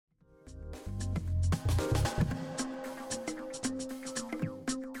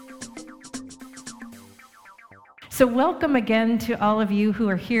So welcome again to all of you who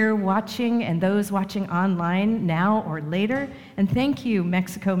are here watching and those watching online now or later. And thank you,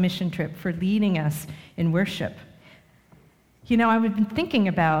 Mexico Mission Trip, for leading us in worship. You know, I've been thinking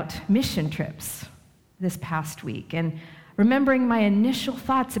about mission trips this past week and remembering my initial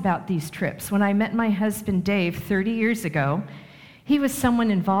thoughts about these trips. When I met my husband, Dave, 30 years ago, he was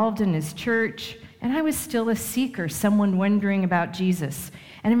someone involved in his church, and I was still a seeker, someone wondering about Jesus.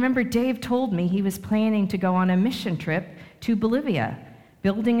 And I remember Dave told me he was planning to go on a mission trip to Bolivia,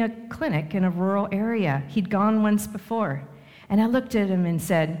 building a clinic in a rural area. He'd gone once before. And I looked at him and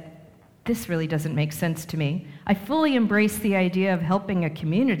said, this really doesn't make sense to me. I fully embrace the idea of helping a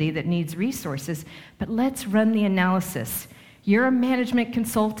community that needs resources, but let's run the analysis. You're a management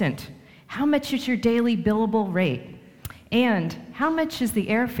consultant. How much is your daily billable rate? And how much is the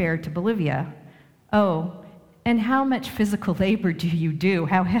airfare to Bolivia? Oh, and how much physical labor do you do?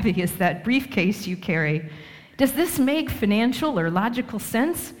 How heavy is that briefcase you carry? Does this make financial or logical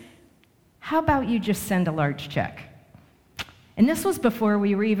sense? How about you just send a large check? And this was before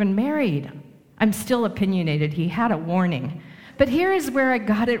we were even married. I'm still opinionated. He had a warning. But here is where I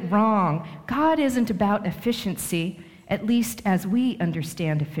got it wrong. God isn't about efficiency, at least as we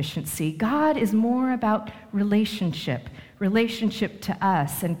understand efficiency. God is more about relationship to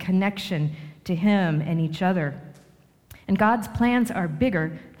us and connection to Him and each other. And God's plans are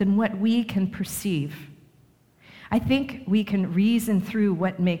bigger than what we can perceive. I think we can reason through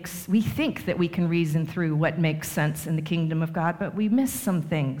we think that we can reason through what makes sense in the kingdom of God, but we miss some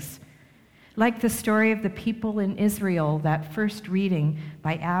things. Like the story of the people in Israel, that first reading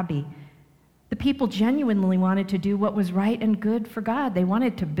by Abby. The people genuinely wanted to do what was right and good for God. They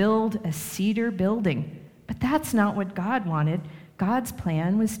wanted to build a cedar building, but that's not what God wanted. God's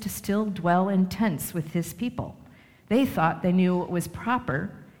plan was to still dwell in tents with His people. They thought they knew what was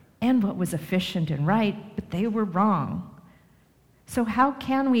proper and what was efficient and right, but they were wrong. So how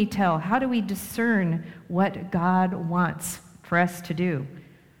can we tell? How do we discern what God wants for us to do?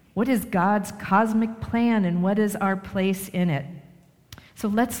 What is God's cosmic plan and what is our place in it? So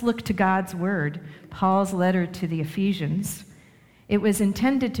let's look to God's Word, Paul's letter to the Ephesians. It was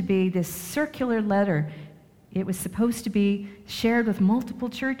intended to be this circular letter. It was supposed to be shared with multiple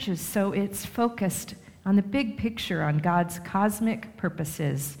churches, so it's focused on the big picture, on God's cosmic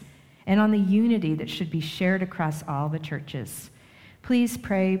purposes, and on the unity that should be shared across all the churches. Please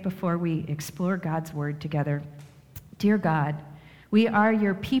pray before we explore God's Word together. Dear God, we are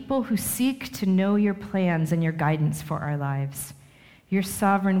your people who seek to know your plans and your guidance for our lives. Your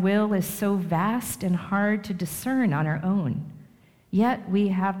sovereign will is so vast and hard to discern on our own. Yet we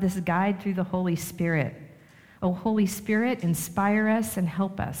have this guide through the Holy Spirit. O Holy Spirit, inspire us and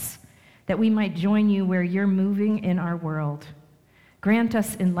help us, that we might join you where you're moving in our world. Grant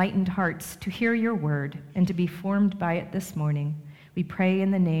us enlightened hearts to hear your word and to be formed by it this morning. We pray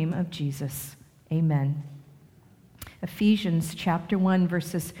in the name of Jesus. Amen. Ephesians chapter 1,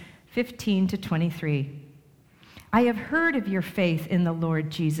 verses 15 to 23. I have heard of your faith in the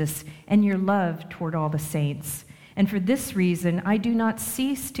Lord Jesus and your love toward all the saints. And for this reason, I do not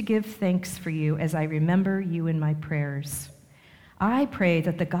cease to give thanks for you as I remember you in my prayers. I pray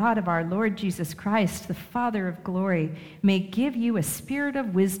that the God of our Lord Jesus Christ, the Father of glory, may give you a spirit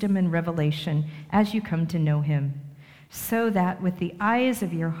of wisdom and revelation as you come to know him, so that with the eyes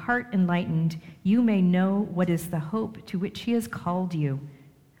of your heart enlightened, you may know what is the hope to which he has called you,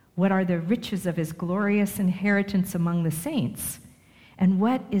 what are the riches of his glorious inheritance among the saints, and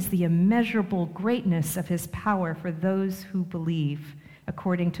what is the immeasurable greatness of his power for those who believe,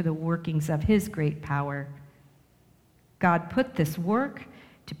 according to the workings of his great power. God put this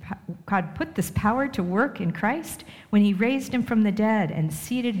power to work in Christ when he raised him from the dead and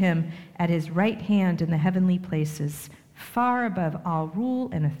seated him at his right hand in the heavenly places, far above all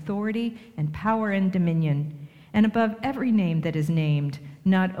rule and authority and power and dominion, and above every name that is named,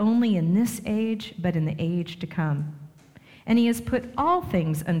 not only in this age, but in the age to come. And he has put all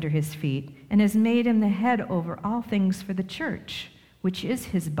things under his feet and has made him the head over all things for the church, which is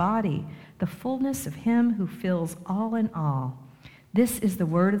his body, the fullness of him who fills all in all. This is the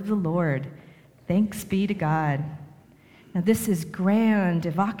word of the Lord. Thanks be to God. Now this is grand,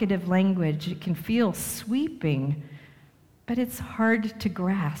 evocative language. It can feel sweeping, but it's hard to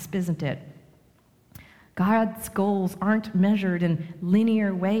grasp, isn't it? God's goals aren't measured in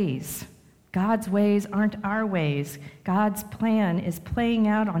linear ways. God's ways aren't our ways. God's plan is playing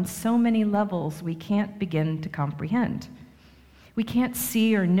out on so many levels we can't begin to comprehend. We can't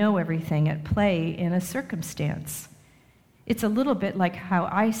see or know everything at play in a circumstance. It's a little bit like how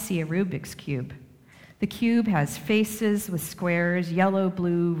I see a Rubik's Cube. The cube has faces with squares, yellow,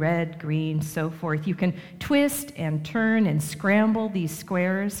 blue, red, green, so forth. You can twist and turn and scramble these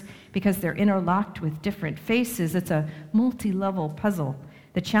squares because they're interlocked with different faces. It's a multi-level puzzle.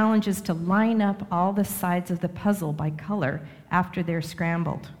 The challenge is to line up all the sides of the puzzle by color after they're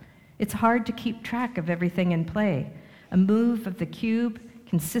scrambled. It's hard to keep track of everything in play. A move of the cube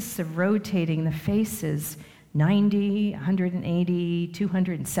consists of rotating the faces 90, 180,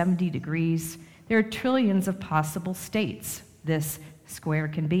 270 degrees. There are trillions of possible states this square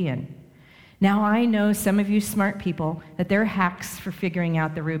can be in. Now, I know some of you smart people that there are hacks for figuring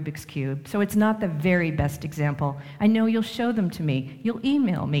out the Rubik's Cube, so it's not the very best example. I know you'll show them to me. You'll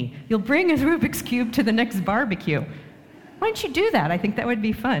email me. You'll bring a Rubik's Cube to the next barbecue. Why don't you do that? I think that would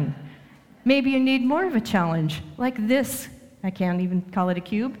be fun. Maybe you need more of a challenge, like this. I can't even call it a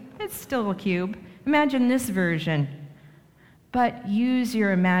cube. It's still a cube. Imagine this version. But use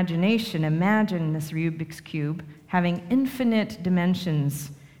your imagination. Imagine this Rubik's Cube having infinite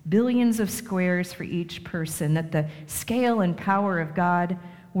dimensions, billions of squares for each person, that the scale and power of God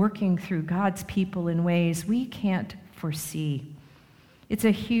working through God's people in ways we can't foresee. It's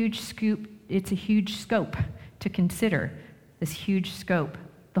a huge scope to consider, this huge scope.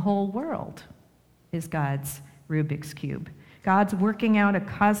 The whole world is God's Rubik's Cube. God's working out a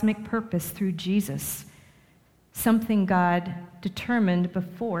cosmic purpose through Jesus, something God determined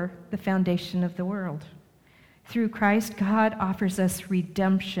before the foundation of the world. Through Christ, God offers us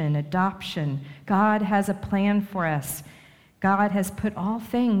redemption, adoption. God has a plan for us. God has put all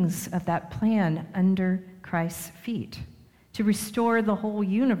things of that plan under Christ's feet to restore the whole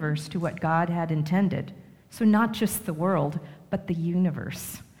universe to what God had intended. So not just the world, but the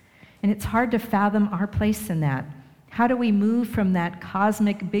universe. And it's hard to fathom our place in that. How do we move from that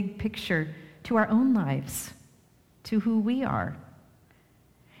cosmic big picture to our own lives, to who we are?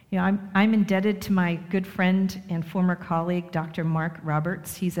 You know, I'm indebted to my good friend and former colleague, Dr. Mark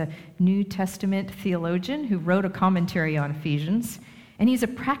Roberts. He's a New Testament theologian who wrote a commentary on Ephesians, and he's a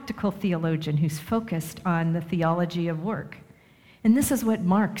practical theologian who's focused on the theology of work. And this is what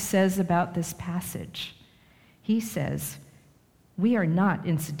Mark says about this passage. He says, "We are not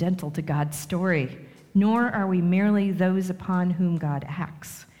incidental to God's story, nor are we merely those upon whom God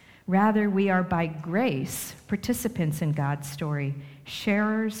acts. Rather, we are by grace participants in God's story,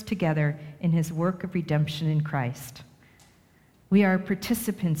 sharers together in his work of redemption in Christ." We are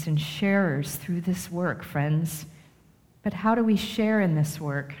participants and sharers through this work, friends. But how do we share in this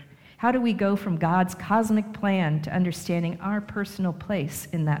work? How do we go from God's cosmic plan to understanding our personal place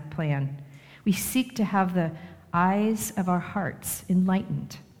in that plan? We seek to have the eyes of our hearts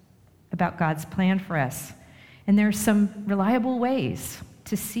enlightened about God's plan for us. And there are some reliable ways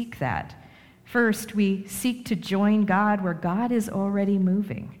to seek that. First, we seek to join God where God is already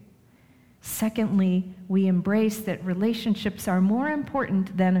moving. Secondly, we embrace that relationships are more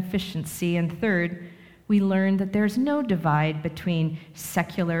important than efficiency. And third, we learn that there's no divide between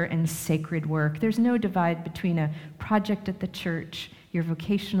secular and sacred work. There's no divide between a project at the church, your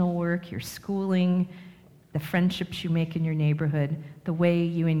vocational work, your schooling, the friendships you make in your neighborhood, the way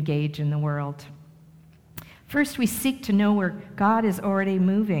you engage in the world. First, we seek to know where God is already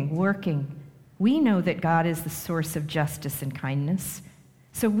moving, working. We know that God is the source of justice and kindness.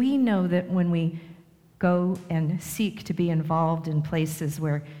 So we know that when we go and seek to be involved in places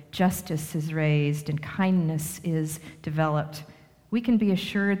where justice is raised and kindness is developed, we can be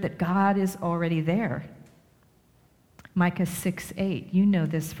assured that God is already there. Micah 6:8, you know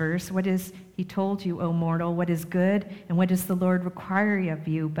this verse. What is he told you, O mortal? What is good, and what does the Lord require of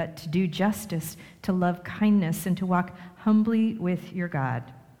you but to do justice, to love kindness, and to walk humbly with your God?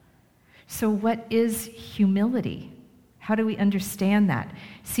 So what is humility? How do we understand that?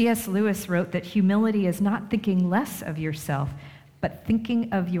 C.S. Lewis wrote that humility is not thinking less of yourself, but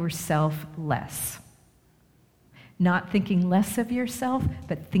thinking of yourself less. Not thinking less of yourself,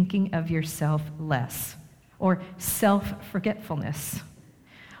 but thinking of yourself less. Or self-forgetfulness.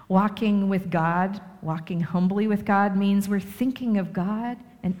 Walking with God, walking humbly with God, means we're thinking of God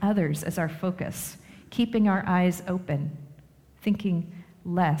and others as our focus, keeping our eyes open, thinking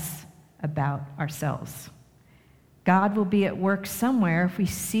less about ourselves. God will be at work somewhere if we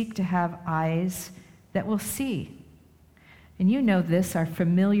seek to have eyes that will see. And you know this, our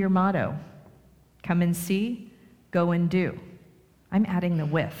familiar motto, come and see, go and do. I'm adding the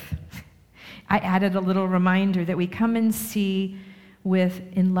with. I added a little reminder that we come and see with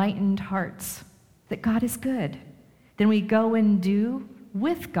enlightened hearts that God is good. Then we go and do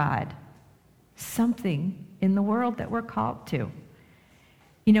with God something in the world that we're called to.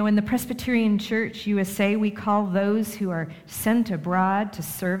 You know, in the Presbyterian Church USA, we call those who are sent abroad to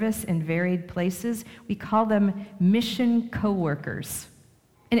service in varied places, we call them mission co-workers.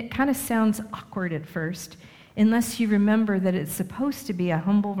 And it kind of sounds awkward at first, unless you remember that it's supposed to be a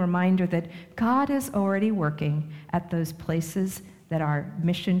humble reminder that God is already working at those places that our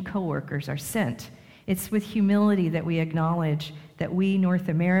mission co-workers are sent. It's with humility that we acknowledge that we North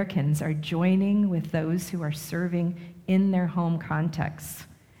Americans are joining with those who are serving in their home contexts.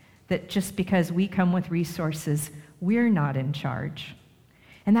 That just because we come with resources, we're not in charge.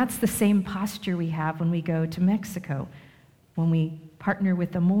 And that's the same posture we have when we go to Mexico, when we partner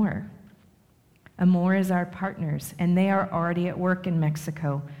with Amor. Amor is our partners, and they are already at work in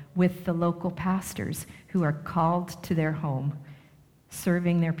Mexico with the local pastors who are called to their home,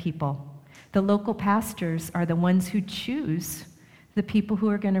 serving their people. The local pastors are the ones who choose the people who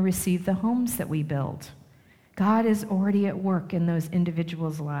are going to receive the homes that we build. God is already at work in those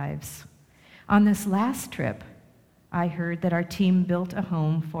individuals' lives. On this last trip, I heard that our team built a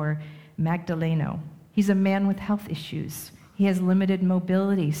home for Magdaleno. He's a man with health issues. He has limited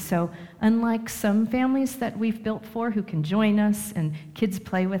mobility, so unlike some families that we've built for who can join us and kids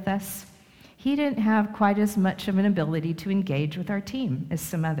play with us, he didn't have quite as much of an ability to engage with our team as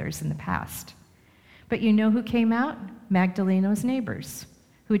some others in the past. But you know who came out? Magdaleno's neighbors,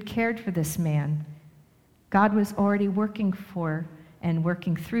 who had cared for this man. God was already working for and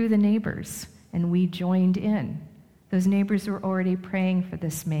working through the neighbors, and we joined in. Those neighbors were already praying for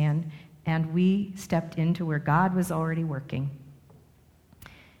this man, and we stepped into where God was already working.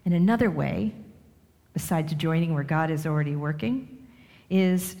 And another way, besides joining where God is already working,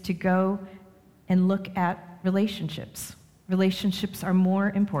 is to go and look at relationships. Relationships are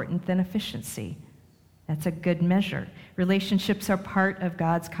more important than efficiency. That's a good measure. Relationships are part of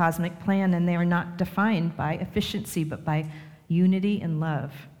God's cosmic plan, and they are not defined by efficiency, but by unity and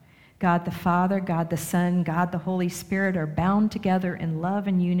love. God the Father, God the Son, God the Holy Spirit are bound together in love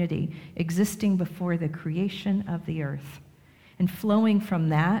and unity, existing before the creation of the earth. And flowing from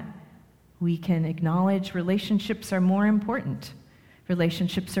that, we can acknowledge relationships are more important.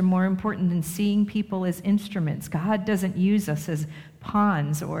 Relationships are more important than seeing people as instruments. God doesn't use us as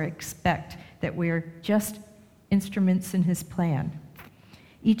pawns or expect that we're just instruments in his plan.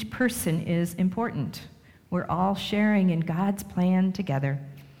 Each person is important. We're all sharing in God's plan together.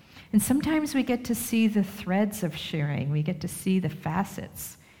 And sometimes we get to see the threads of sharing. We get to see the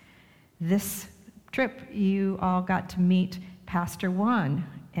facets. This trip, you all got to meet Pastor Juan,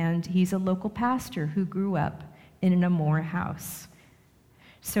 and he's a local pastor who grew up in an Amor house.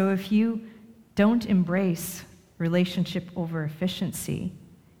 So if you don't embrace relationship over efficiency,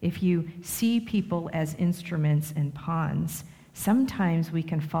 if you see people as instruments and pawns, sometimes we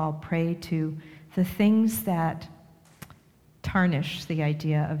can fall prey to the things that tarnish the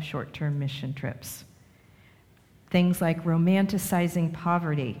idea of short-term mission trips. Things like romanticizing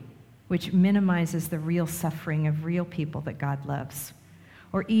poverty, which minimizes the real suffering of real people that God loves.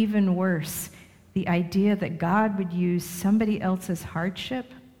 Or even worse, the idea that God would use somebody else's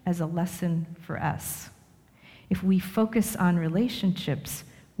hardship as a lesson for us. If we focus on relationships,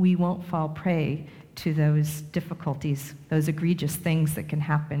 we won't fall prey to those difficulties, those egregious things that can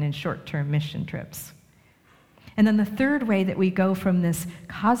happen in short-term mission trips. And then the third way that we go from this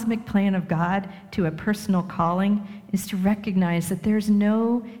cosmic plan of God to a personal calling is to recognize that there's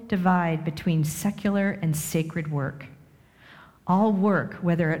no divide between secular and sacred work. All work,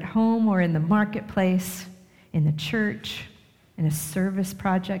 whether at home or in the marketplace, in the church, in a service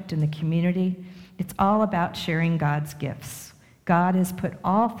project in the community, it's all about sharing God's gifts. God has put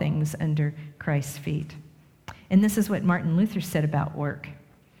all things under Christ's feet. And this is what Martin Luther said about work.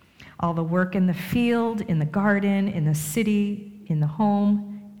 All the work in the field, in the garden, in the city, in the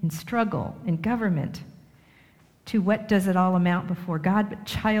home, in struggle, in government. To what does it all amount before God but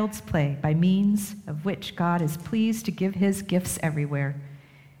child's play, by means of which God is pleased to give his gifts everywhere.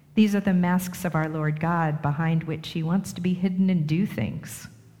 These are the masks of our Lord God, behind which he wants to be hidden and do things.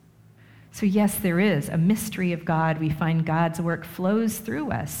 So yes, there is a mystery of God. We find God's work flows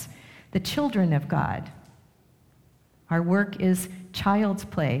through us, the children of God. Our work is child's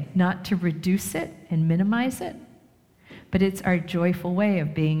play, not to reduce it and minimize it, but it's our joyful way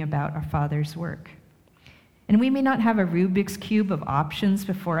of being about our Father's work. And we may not have a Rubik's Cube of options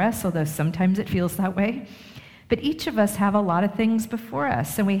before us, although sometimes it feels that way, but each of us have a lot of things before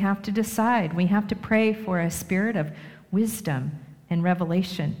us, and we have to decide. We have to pray for a spirit of wisdom and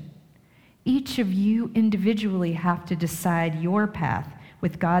revelation. Each of you individually have to decide your path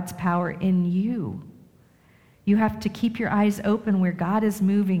with God's power in you. You have to keep your eyes open where God is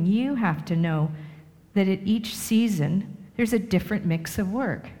moving. You have to know that at each season, There's a different mix of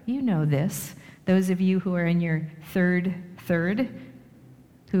work. You know this. Those of you who are in your third,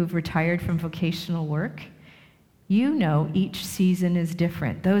 who have retired from vocational work, you know each season is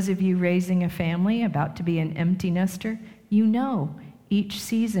different. Those of you raising a family, about to be an empty nester, you know each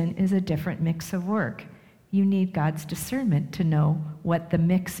season is a different mix of work. You need God's discernment to know what the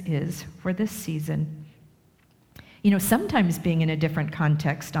mix is for this season. You know, sometimes being in a different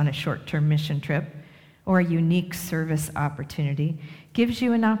context on a short-term mission trip or a unique service opportunity gives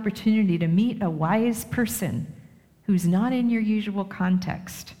you an opportunity to meet a wise person who's not in your usual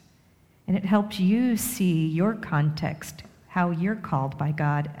context. And it helps you see your context, how you're called by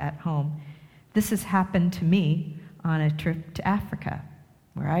God at home. This has happened to me on a trip to Africa,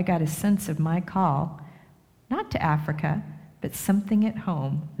 where I got a sense of my call, not to Africa, but something at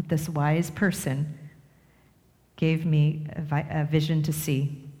home that this wise person gave me a vision to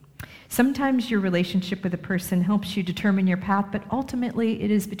see. Sometimes your relationship with a person helps you determine your path, but ultimately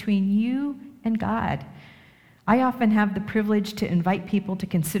it is between you and God. I often have the privilege to invite people to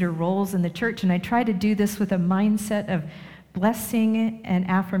consider roles in the church, and I try to do this with a mindset of blessing and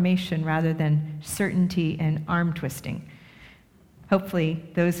affirmation rather than certainty and arm twisting. Hopefully,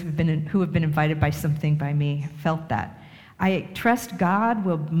 those who have been invited by something by me have felt that. I trust God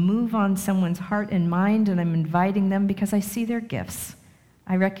will move on someone's heart and mind, and I'm inviting them because I see their gifts.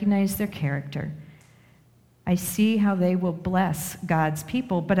 I recognize their character. I see how they will bless God's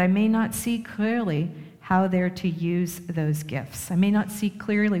people, but I may not see clearly how they're to use those gifts. I may not see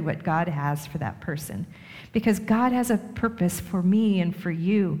clearly what God has for that person, because God has a purpose for me and for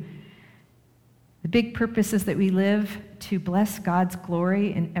you. The big purpose is that we live to bless God's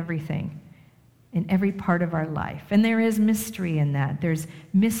glory in everything, in every part of our life. And there is mystery in that. There's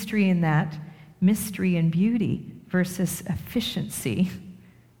mystery in that, mystery and beauty versus efficiency.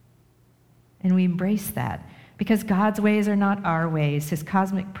 And we embrace that because God's ways are not our ways. His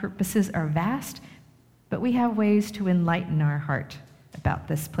cosmic purposes are vast, but we have ways to enlighten our heart about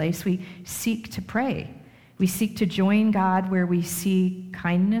this place. We seek to pray. We seek to join God where we see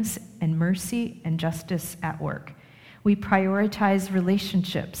kindness and mercy and justice at work. We prioritize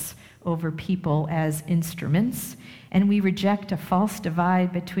relationships over people as instruments, and we reject a false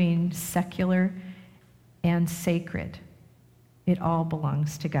divide between secular and sacred. It all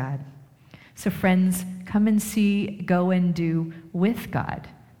belongs to God. So friends, come and see, go and do with God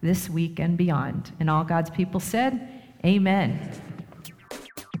this week and beyond. And all God's people said, amen.